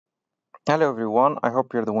Hello everyone, I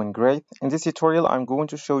hope you're doing great. In this tutorial, I'm going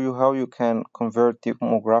to show you how you can convert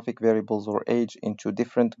demographic variables or age into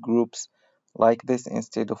different groups like this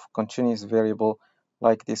instead of continuous variable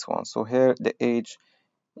like this one. So here the age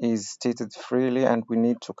is stated freely and we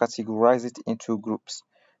need to categorize it into groups.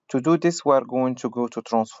 To do this, we are going to go to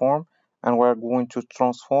transform and we are going to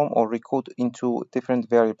transform or record into different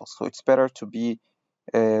variables. So it's better to be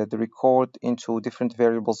the record into different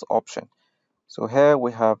variables option. So here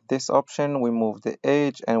we have this option, we move the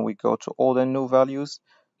age and we go to all the new values.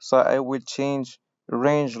 So I will change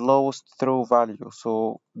range lowest through value.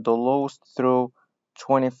 So the lowest through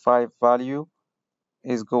 25 value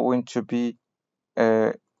is going to be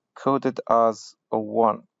uh, coded as a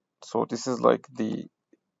 1. So this is like the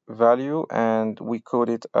value and we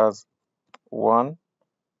code it as 1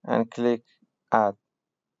 and click add.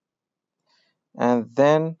 And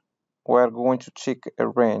then we're going to check a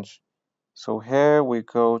range. So here we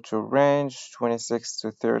go to range 26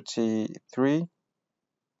 to 33.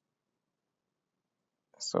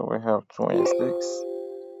 So we have 26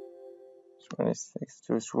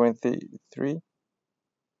 to 23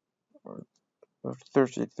 or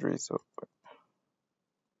 33. So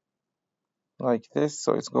like this.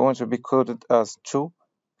 So it's going to be coded as 2.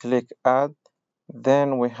 Click add.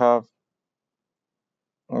 Then we have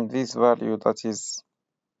this value that is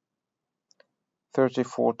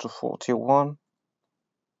 34 to 41.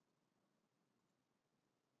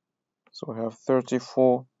 So we have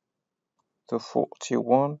 34 to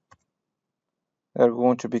 41. They're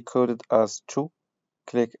going to be coded as 2.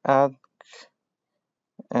 Click add.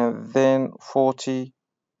 And then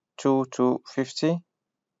 42 to 50.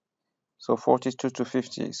 So 42 to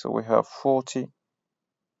 50. So we have 42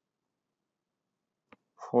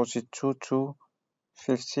 to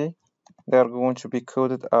 50. They are going to be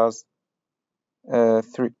coded as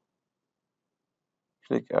 3.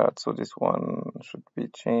 Click add. So this one should be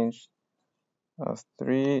changed as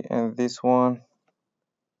 3 and this one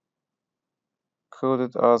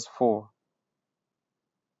coded as 4.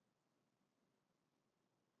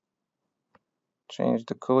 Change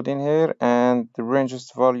the coding here and the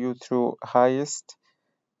ranges value through highest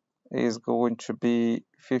is going to be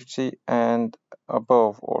 50 and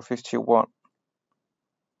above or 51.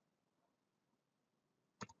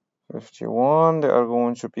 51, they are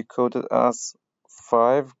going to be coded as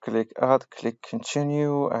 5. Click add, click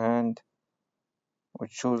continue, and we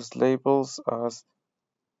choose labels as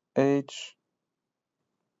age,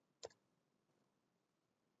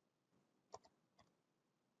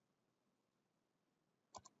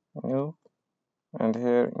 new, and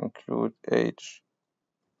here include age.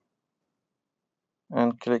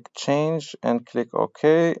 And click change and click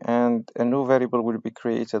OK, and a new variable will be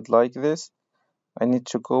created like this. I need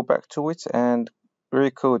to go back to it and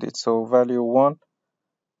recode it. So value 1.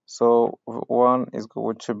 So 1 is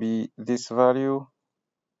going to be this value,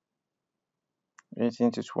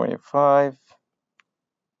 18 to 25.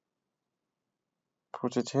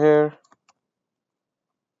 Put it here.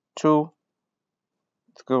 2.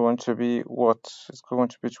 It's going to be what? It's going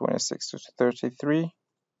to be 26 to 33.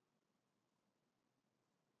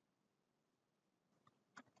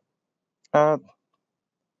 Add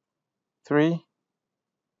 3.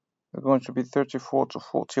 It's going to be 34 to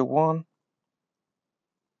 41.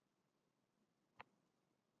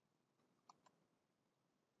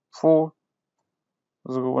 4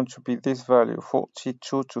 is going to be this value,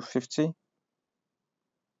 42 to 50.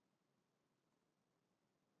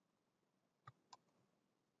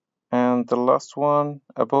 And the last one,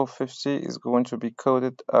 above 50, is going to be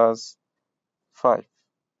coded as 5,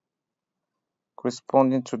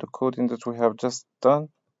 corresponding to the coding that we have just done.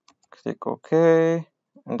 Click OK,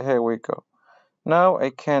 and here we go. Now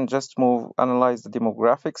I can just analyze the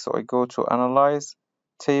demographics. So I go to analyze,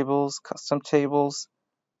 tables, custom tables,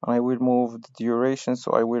 and I will move the duration.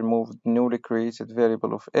 So I will move the newly created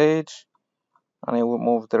variable of age, and I will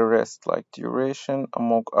move the rest like duration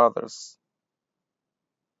among others.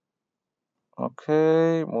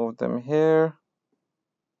 Okay, move them here.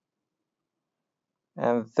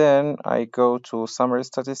 And then I go to summary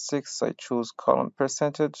statistics. I choose column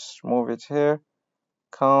percentage, move it here.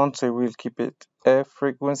 Count, I will keep it F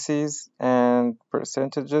frequencies and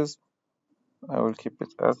percentages. I will keep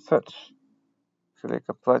it as such. Click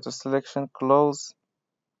apply to selection, close.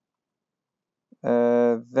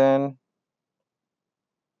 Then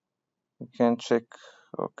you can check,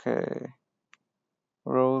 okay,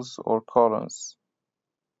 rows or columns.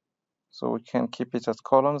 So we can keep it as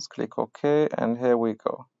columns, click OK, and here we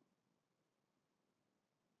go.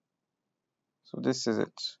 So this is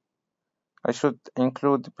it. I should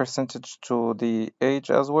include the percentage to the age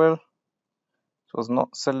as well. It was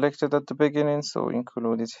not selected at the beginning, so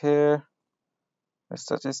include it here.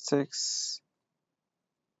 Statistics.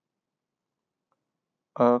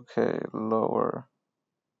 Okay, lower.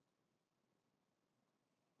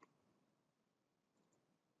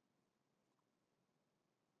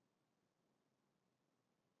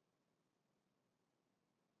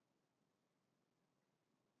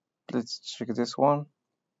 Let's check this one.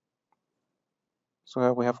 So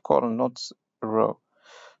here we have column, not row.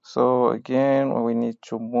 So again, we need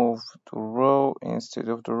to move to row. Instead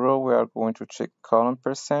of the row, we are going to check column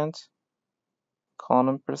percent,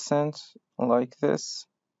 like this,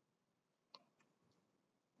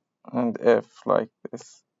 and F like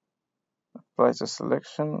this. Apply to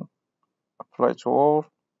selection, apply to all,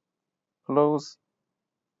 close,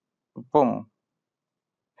 boom.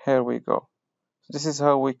 Here we go. This is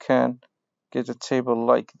how we can get a table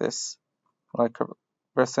like this, like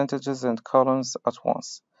percentages and columns at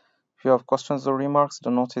once. If you have questions or remarks, do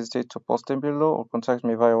not hesitate to post them below or contact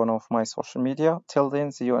me via one of my social media. Till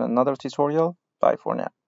then, see you in another tutorial. Bye for now.